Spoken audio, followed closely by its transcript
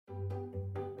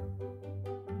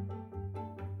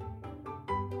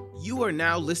You are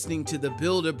now listening to the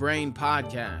Build a Brain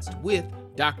podcast with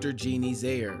Dr. Jeannie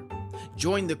Zayer.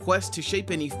 Join the quest to shape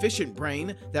an efficient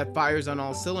brain that fires on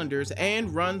all cylinders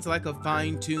and runs like a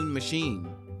fine-tuned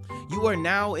machine. You are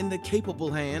now in the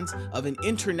capable hands of an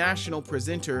international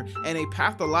presenter and a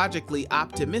pathologically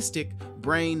optimistic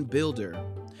brain builder.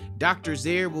 Dr.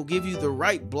 Zayer will give you the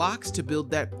right blocks to build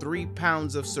that 3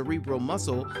 pounds of cerebral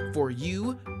muscle for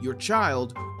you, your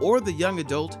child, or the young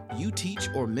adult you teach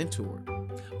or mentor.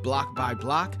 Block by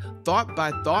block, thought by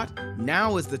thought,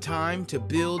 now is the time to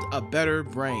build a better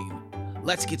brain.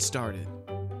 Let's get started.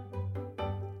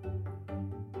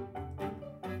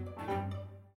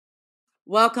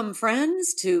 Welcome,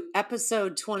 friends, to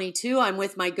episode 22. I'm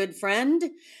with my good friend,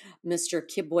 Mr.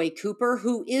 Kibwe Cooper,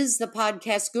 who is the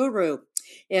podcast guru.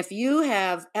 If you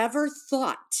have ever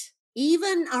thought,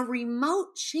 even a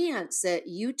remote chance that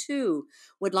you too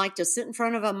would like to sit in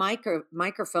front of a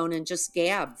microphone and just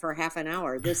gab for half an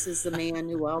hour, this is the man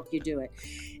who will help you do it.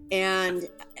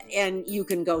 And you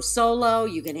can go solo,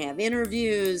 you can have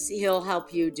interviews, he'll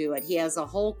help you do it. He has a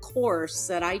whole course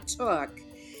that I took.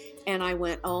 And I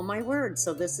went, oh my word,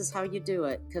 so this is how you do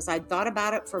it. Because I'd thought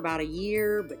about it for about a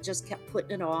year, but just kept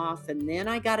putting it off. And then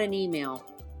I got an email.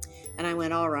 And I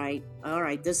went, all right,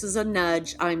 this is a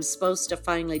nudge. I'm supposed to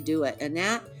finally do it. And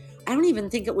that, I don't even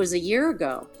think it was a year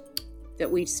ago that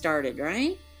we started,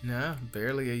 right? No,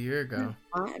 barely a year ago.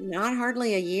 Not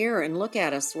hardly a year. And look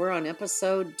at us. We're on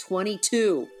episode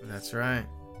 22. That's right.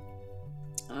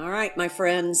 All right, my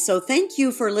friends. So thank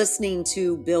you for listening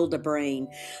to Build a Brain.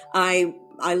 I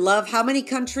love, how many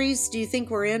countries do you think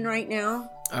we're in right now?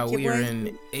 We are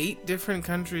in 8 different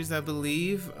countries, I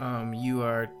believe. You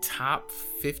are top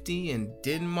 50 in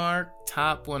Denmark,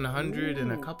 top 100,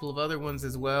 and a couple of other ones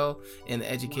as well in the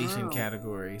education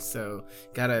category. So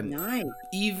got a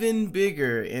even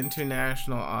bigger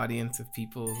international audience of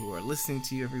people who are listening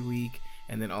to you every week,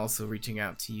 and then also reaching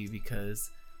out to you because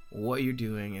what you're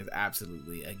doing is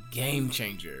absolutely a game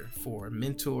changer for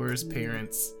mentors,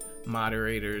 parents,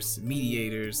 moderators,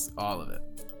 mediators, all of it.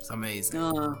 It's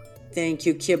amazing. Thank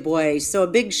you, Kibwe. So a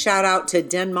big shout out to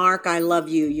Denmark. I love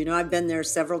you. You know, I've been there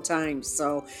several times.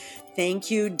 So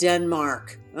thank you,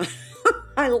 Denmark.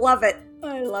 I love it.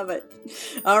 I love it.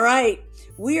 All right.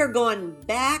 We are going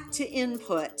back to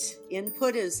input.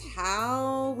 Input is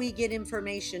how we get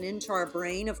information into our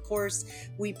brain. Of course,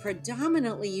 we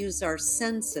predominantly use our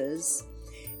senses,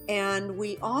 and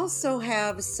we also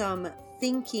have some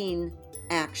thinking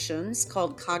actions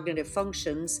called cognitive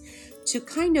functions to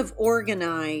kind of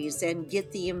organize and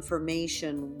get the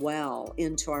information well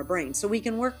into our brain so we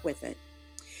can work with it.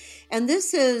 And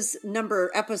this is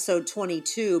episode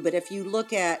 22, but if you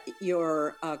look at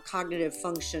your cognitive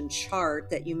function chart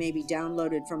that you maybe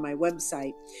downloaded from my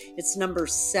website, it's number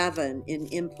 7 in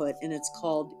input, and it's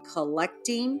called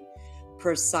Collecting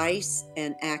Precise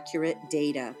and Accurate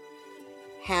Data.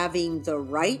 Having the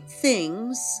right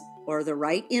things or the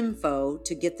right info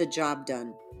to get the job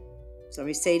done. So let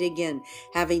me say it again.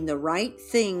 Having the right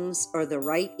things or the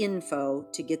right info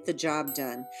to get the job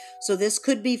done. So this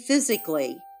could be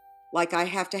physically, like I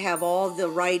have to have all the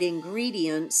right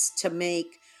ingredients to make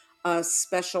a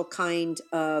special kind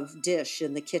of dish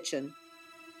in the kitchen.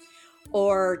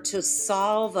 Or to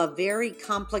solve a very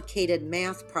complicated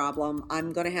math problem,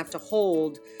 I'm going to have to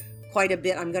hold quite a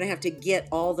bit. I'm going to have to get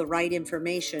all the right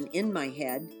information in my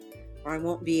head, or I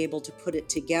won't be able to put it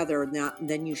together. And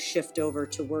then you shift over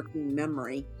to working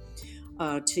memory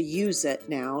to use it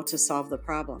now to solve the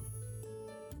problem.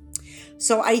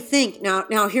 So I think,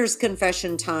 now here's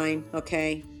confession time,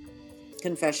 okay?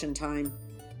 Confession time.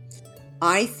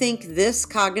 I think this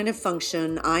cognitive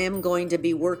function I am going to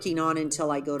be working on until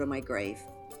I go to my grave.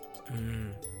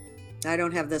 I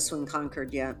don't have this one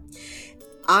conquered yet.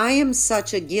 I am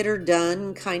such a get her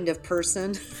done kind of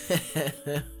person.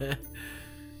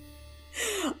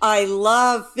 I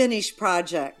love finished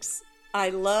projects. I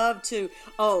love to,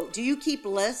 do you keep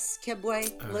lists,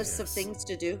 Kibwe? Lists of things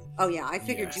to do? Oh yeah, I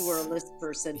figured you were a list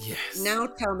person. Yes. Now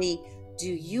tell me, do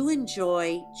you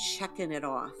enjoy checking it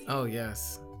off? Oh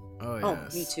yes. Oh,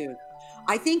 me too.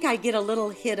 I think I get a little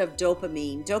hit of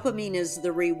dopamine. Dopamine is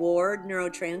the reward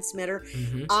neurotransmitter.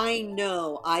 Mm-hmm. I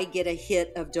know I get a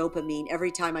hit of dopamine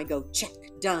every time I go check,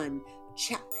 done.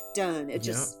 It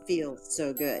just feels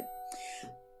so good.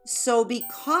 So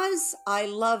because I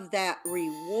love that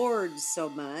reward so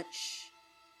much,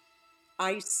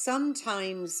 I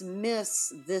sometimes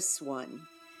miss this one.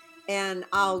 And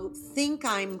I'll think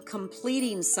I'm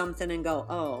completing something and go,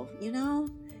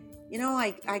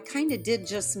 I kind of did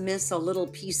just miss a little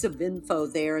piece of info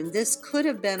there. And this could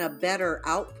have been a better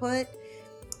output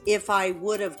if I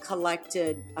would have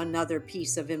collected another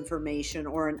piece of information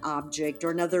or an object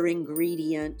or another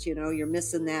ingredient. You're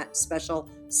missing that special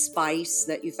spice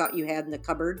that you thought you had in the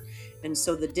cupboard. And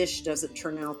so the dish doesn't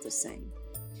turn out the same.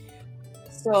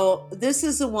 So this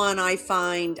is the one I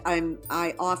find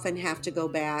I often have to go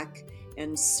back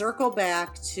and circle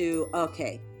back to,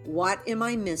 okay, what am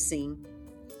I missing?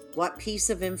 What piece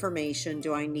of information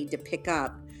do I need to pick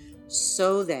up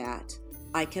so that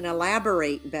I can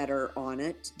elaborate better on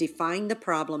it, define the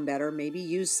problem better, maybe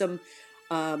use some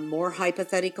more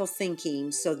hypothetical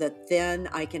thinking so that then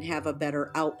I can have a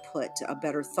better output, a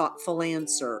better thoughtful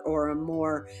answer, or a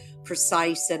more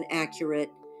precise and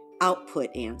accurate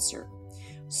output answer.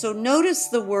 So notice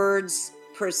the words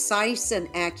precise and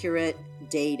accurate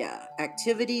data.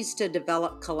 Activities to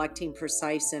develop collecting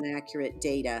precise and accurate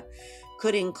data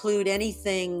could include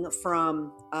anything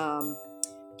from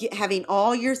having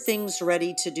all your things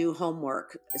ready to do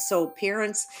homework. So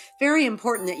parents, very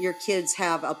important that your kids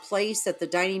have a place at the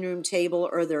dining room table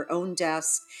or their own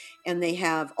desk, and they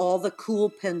have all the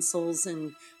cool pencils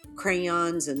and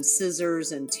crayons and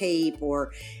scissors and tape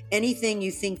or anything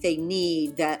you think they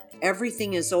need, that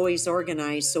everything is always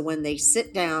organized. So when they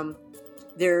sit down,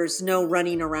 there's no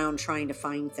running around trying to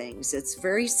find things. It's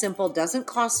very simple, doesn't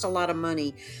cost a lot of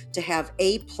money to have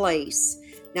a place.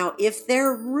 Now, if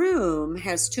their room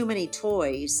has too many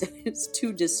toys, it's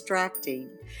too distracting,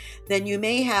 then you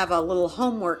may have a little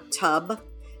homework tub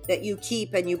that you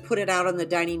keep and you put it out on the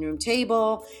dining room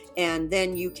table, and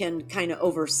then you can kind of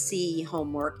oversee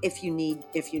homework if you need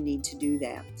to do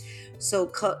that.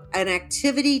 So an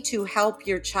activity to help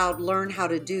your child learn how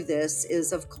to do this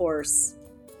is, of course,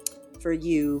 for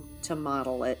you to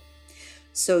model it.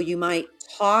 So you might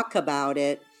talk about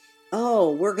it.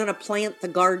 Oh, we're going to plant the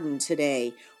garden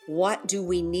today. What do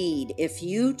we need? If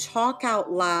you talk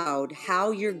out loud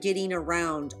how you're getting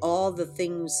around all the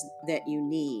things that you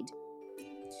need,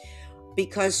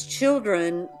 because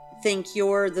children think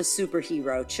you're the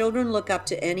superhero. Children look up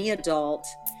to any adult.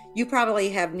 You probably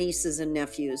have nieces and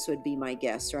nephews, would be my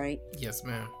guess, right? Yes,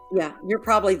 ma'am. Yeah, you're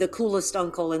probably the coolest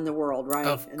uncle in the world, right?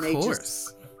 Of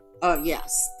course. Oh,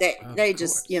 yes. They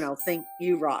just, think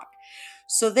you rock.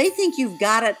 So they think you've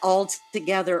got it all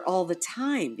together all the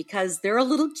time because they're a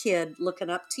little kid looking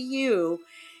up to you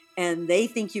and they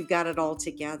think you've got it all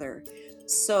together.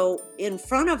 So in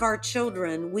front of our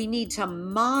children, we need to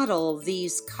model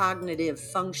these cognitive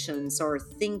functions or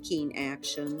thinking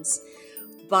actions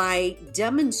by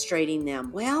demonstrating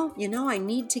them. Well, I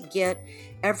need to get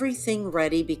everything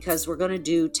ready because we're going to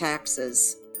do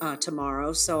taxes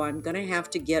tomorrow. So I'm going to have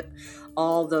to get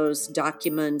all those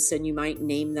documents, and you might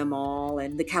name them all,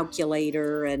 and the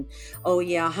calculator, and, oh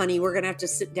yeah, honey, we're going to have to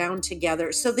sit down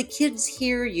together. So the kids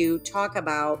hear you talk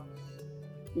about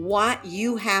what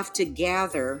you have to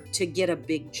gather to get a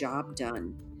big job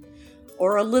done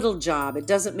or a little job. It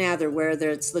doesn't matter whether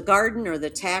it's the garden or the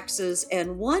taxes.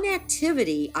 And one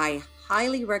activity I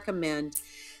highly recommend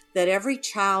that every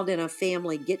child in a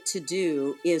family get to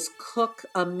do is cook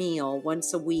a meal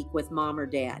once a week with mom or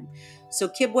dad. So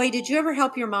Kibwe, did you ever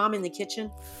help your mom in the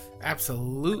kitchen?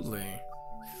 Absolutely.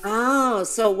 Oh,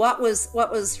 so what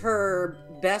was her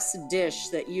best dish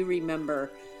that you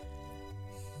remember?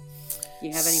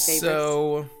 You have any favorites?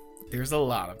 So there's a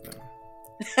lot of them.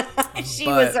 She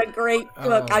was a great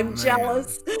cook. I'm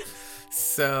jealous.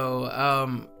 So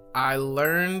I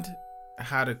learned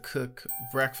how to cook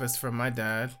breakfast from my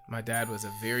dad. My dad was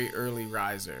a very early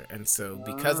riser, and so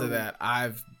because of that,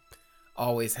 I've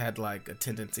always had like a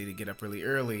tendency to get up really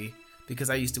early because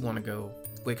I used to want to go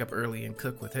wake up early and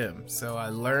cook with him. So I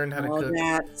learned how to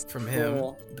cook from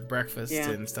him, the breakfast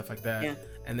and stuff like that. Yeah.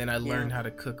 And then I learned how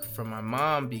to cook from my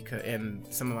mom and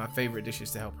some of my favorite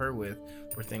dishes to help her with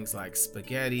were things like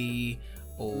spaghetti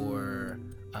or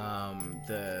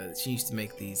she used to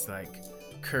make these like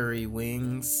curry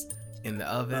wings in the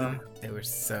oven. They were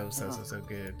so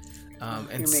good.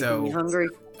 And so me hungry.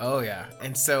 Oh yeah.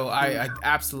 And so I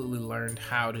absolutely learned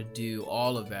how to do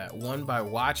all of that. One, by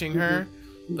watching her,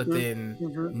 but then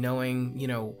knowing,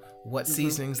 what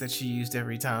seasonings that she used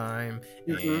every time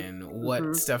and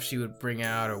what stuff she would bring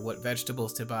out or what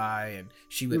vegetables to buy. And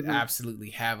she would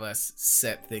absolutely have us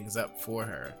set things up for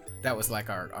her. That was like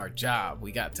our job.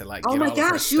 We got to like, oh my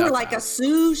gosh, you were like a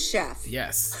sous chef.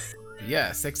 Yes,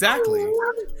 exactly.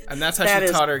 And that's how she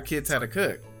taught her kids how to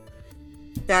cook.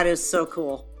 That is so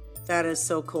cool. That is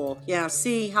so cool. Yeah,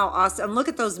 see how awesome. And look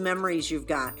at those memories you've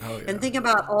got. Oh, yeah. And think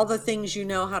about all the things you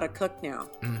know how to cook now.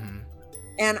 Mm-hmm.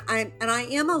 And I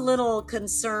am a little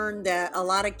concerned that a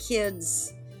lot of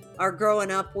kids are growing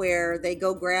up where they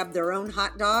go grab their own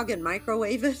hot dog and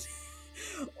microwave it.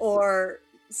 Or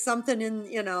something in,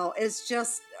 it's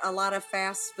just a lot of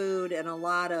fast food, and a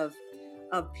lot of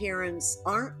parents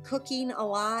aren't cooking a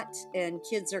lot, and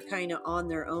kids are kind of on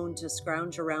their own to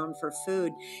scrounge around for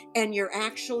food. And you're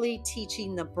actually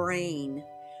teaching the brain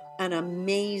an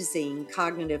amazing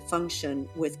cognitive function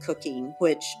with cooking,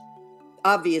 which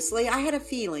obviously I had a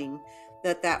feeling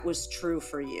that was true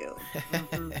for you.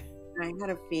 Mhm. I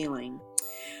had a feeling.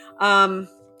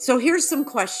 So here's some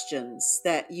questions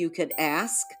that you could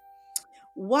ask.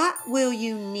 What will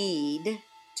you need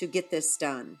to get this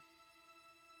done?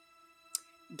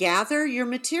 Gather your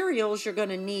materials you're going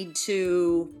to need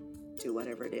to do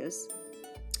whatever it is.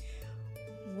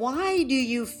 Why do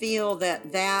you feel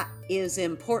that is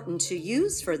important to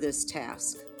use for this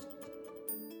task?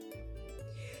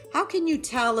 How can you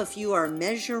tell if you are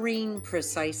measuring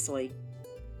precisely?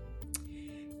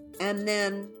 And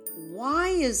then, why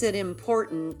is it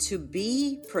important to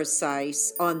be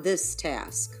precise on this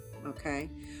task? Okay.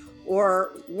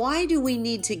 Or why do we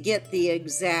need to get the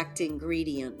exact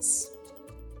ingredients?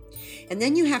 And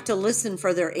then you have to listen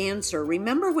for their answer.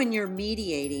 Remember, when you're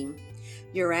mediating,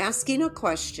 you're asking a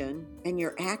question and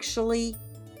you're actually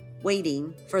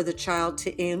waiting for the child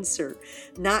to answer,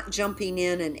 not jumping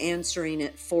in and answering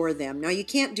it for them. Now, you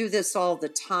can't do this all the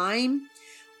time,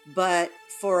 but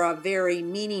for a very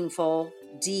meaningful,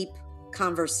 deep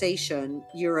conversation,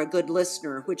 you're a good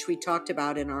listener, which we talked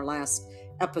about in our last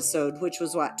episode, which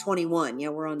was 21? Yeah,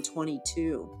 we're on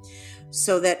 22.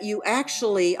 So that you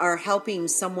actually are helping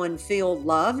someone feel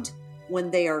loved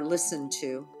when they are listened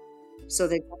to. So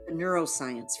they've got the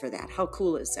neuroscience for that. How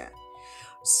cool is that?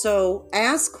 So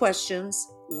ask questions,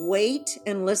 wait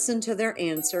and listen to their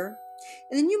answer.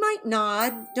 And then you might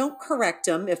nod. Don't correct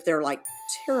them if they're like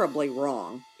terribly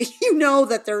wrong. You know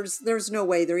that there's no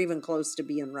way they're even close to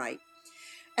being right.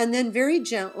 And then very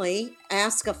gently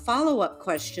ask a follow-up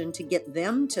question to get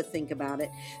them to think about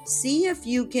it. See if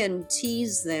you can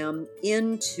tease them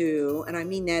into, and I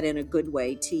mean that in a good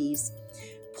way, tease,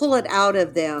 pull it out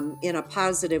of them in a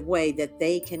positive way that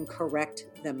they can correct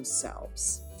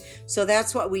themselves. So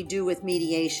that's what we do with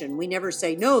mediation. We never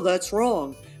say, no, that's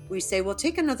wrong. We say, well,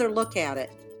 take another look at it.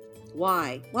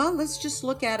 Why? Well, let's just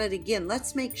look at it again.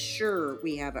 Let's make sure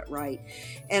we have it right.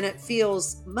 And it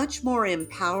feels much more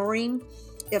empowering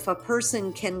if a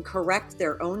person can correct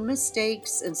their own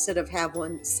mistakes instead of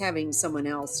having someone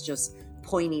else just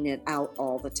pointing it out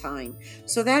all the time.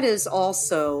 So that is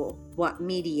also what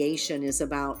mediation is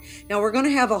about. Now, we're going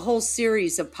to have a whole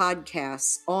series of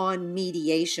podcasts on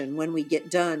mediation when we get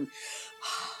done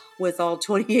with all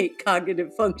 28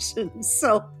 cognitive functions.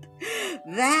 So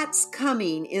that's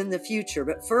coming in the future.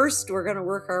 But first, we're going to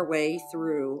work our way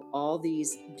through all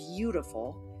these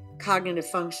beautiful cognitive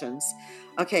functions.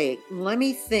 Okay, let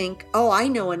me think. Oh, I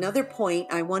know another point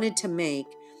I wanted to make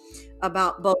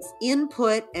about both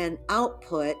input and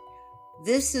output.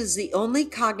 This is the only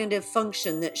cognitive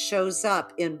function that shows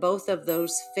up in both of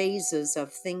those phases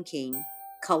of thinking.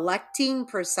 Collecting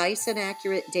precise and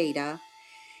accurate data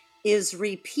is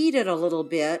repeated a little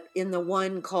bit in the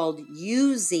one called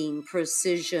using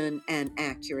precision and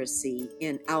accuracy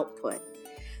in output.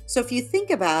 So if you think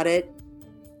about it,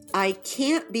 I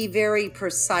can't be very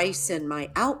precise in my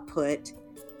output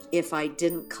if I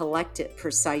didn't collect it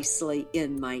precisely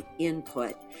in my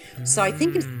input. So I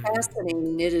think it's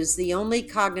fascinating. It is the only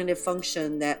cognitive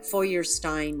function that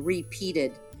Feuerstein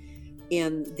repeated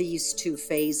in these two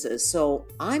phases. So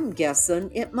I'm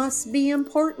guessing it must be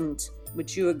important.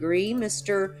 Would you agree,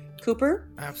 Mr. Cooper?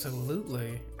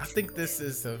 Absolutely. I think this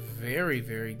is a very,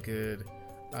 very good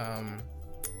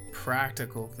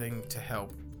practical thing to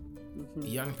help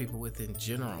young people with in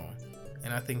general.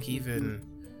 And I think even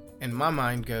and my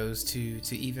mind goes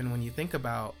to even when you think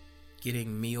about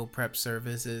getting meal prep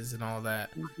services and all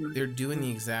that, they're doing the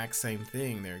exact same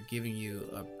thing. They're giving you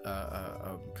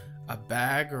a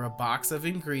bag or a box of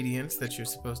ingredients that you're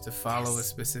supposed to follow a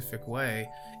specific way.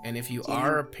 And if you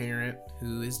are a parent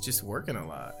who is just working a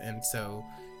lot, and so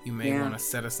you may want to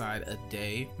set aside a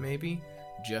day maybe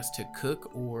just to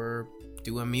cook or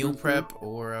do a meal prep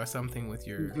or something with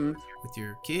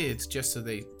your kids, just so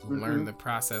they learn the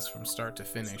process from start to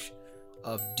finish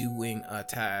of doing a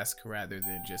task rather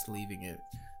than just leaving it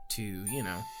to,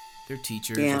 their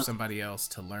teachers or somebody else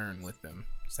to learn with them.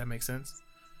 Does that make sense?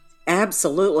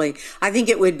 Absolutely. I think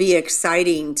it would be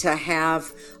exciting to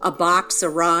have a box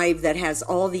arrive that has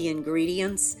all the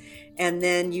ingredients, and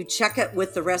then you check it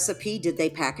with the recipe. Did they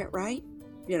pack it right?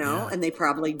 And they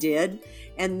probably did.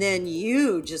 And then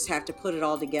you just have to put it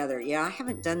all together. Yeah, I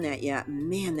haven't done that yet.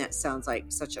 Man, that sounds like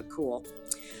such a cool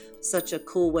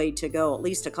way to go. At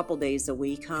least a couple days a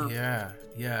week, huh? Yeah.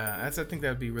 I think that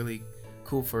would be really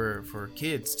cool for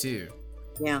kids too.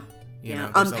 Yeah. You Yeah.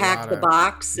 know, there's a Unpack lot the of,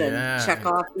 box and yeah, check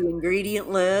off the ingredient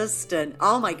list. And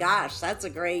oh my gosh, that's a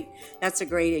great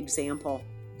example.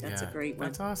 That's a yeah, great one.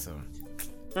 that's awesome.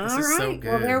 All This is so right.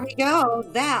 Well, there good. we go.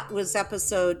 That was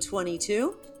episode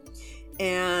 22,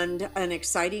 and an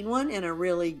exciting one and a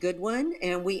really good one.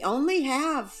 And we only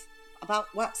have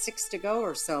about 6 to go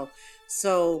or so.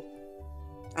 So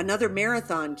another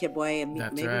marathon, Kibwe, and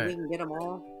That's maybe right. we can get them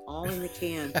all in the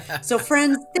can. So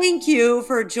friends, thank you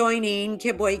for joining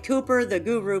Kibwe Cooper, the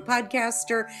Guru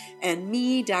Podcaster, and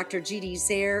me, Dr. G.D.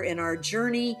 Zaire, in our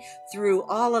journey through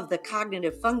all of the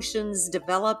cognitive functions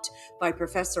developed by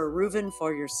Professor Reuven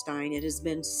Feuerstein. It has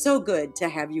been so good to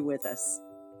have you with us.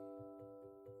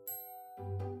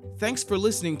 Thanks for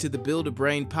listening to the Build a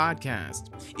Brain podcast.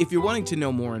 If you're wanting to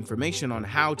know more information on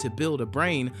how to build a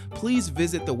brain, please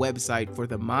visit the website for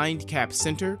the MindCap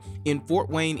Center in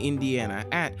Fort Wayne, Indiana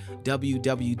at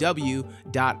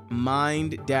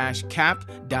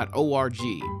www.mind-cap.org.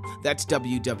 That's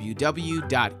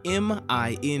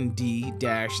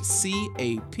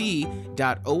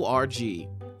www.mind-cap.org.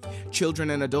 Children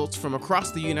and adults from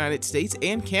across the United States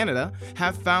and Canada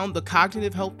have found the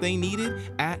cognitive help they needed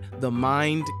at the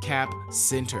MindCap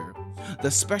Center.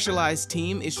 The specialized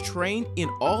team is trained in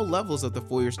all levels of the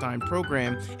Feuerstein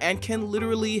program and can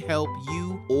literally help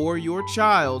you or your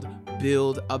child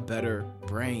build a better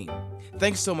brain.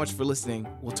 Thanks so much for listening.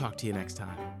 We'll talk to you next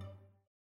time.